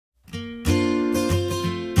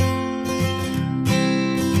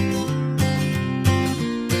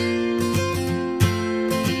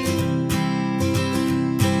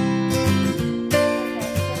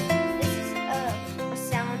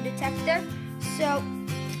So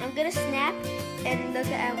I'm gonna snap and look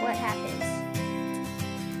at what happens.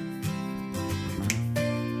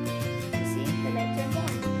 You see, the light turns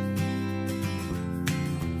on.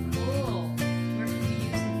 Cool. Where can we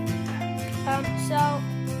use that? So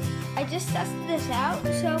I just tested this out.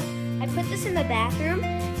 So I put this in the bathroom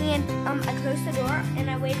and I closed the door and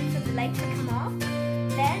I waited for the light to come off.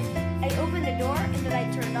 Then I opened the door and the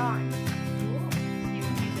light turned on. Cool. So you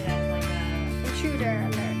can use it as like a Intruder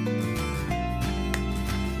alert.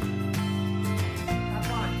 have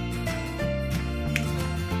fun.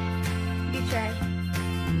 You try.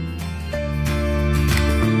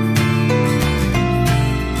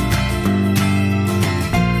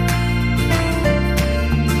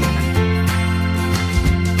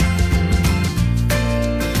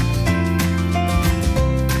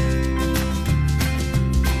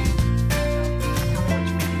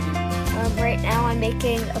 Right now I'm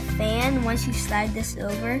making a fan. Once you slide this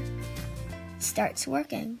over, it starts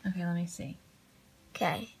working. Okay, let me see.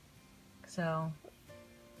 Okay. So,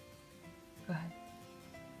 go ahead.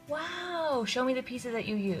 Wow! Show me the pieces that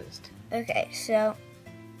you used. Okay, so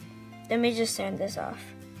let me just turn this off.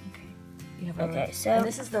 Okay. You have Okay, a, so- and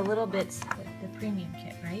this is the littleBits, the premium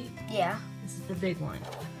kit, right? Yeah. This is the big one.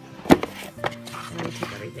 And then we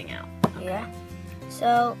take everything out. Yeah.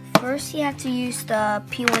 So first you have to use the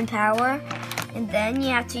P1 power, and then you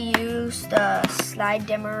have to use the slide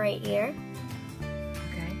dimmer right here,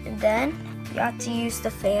 Okay. and then you have to use the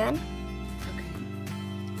fan.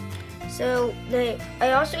 Okay. So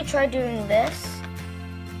I also tried doing this.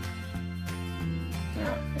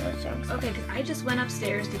 No, that's wrong. Okay, because I just went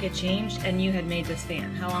upstairs to get changed and you had made this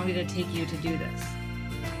fan. How long did it take you to do this?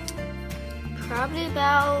 Probably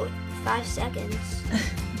about 5 seconds.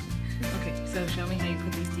 Okay, so show me how you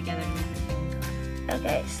put these together to make the fan go.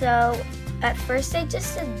 Okay, so at first I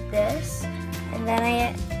just did this, and then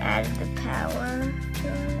I added the power to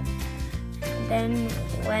it. And then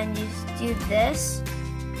when you do this,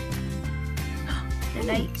 the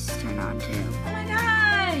lights turn on too. Oh my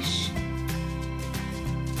gosh!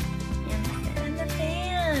 And the fan. And the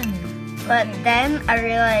fan! But then I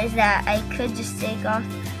realized that I could just take off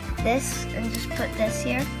this and just put this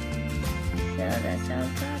here. So that's how I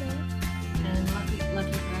got it. And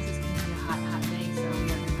lucky for us, it's going to be a hot, hot day, so we are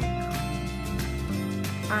going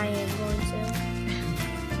to I am going to.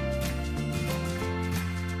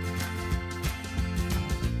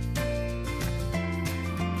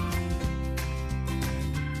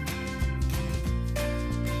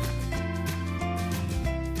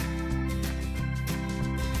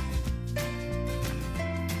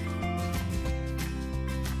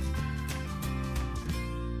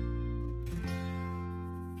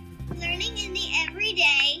 Learning in the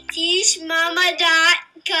everyday. TeachMama.com.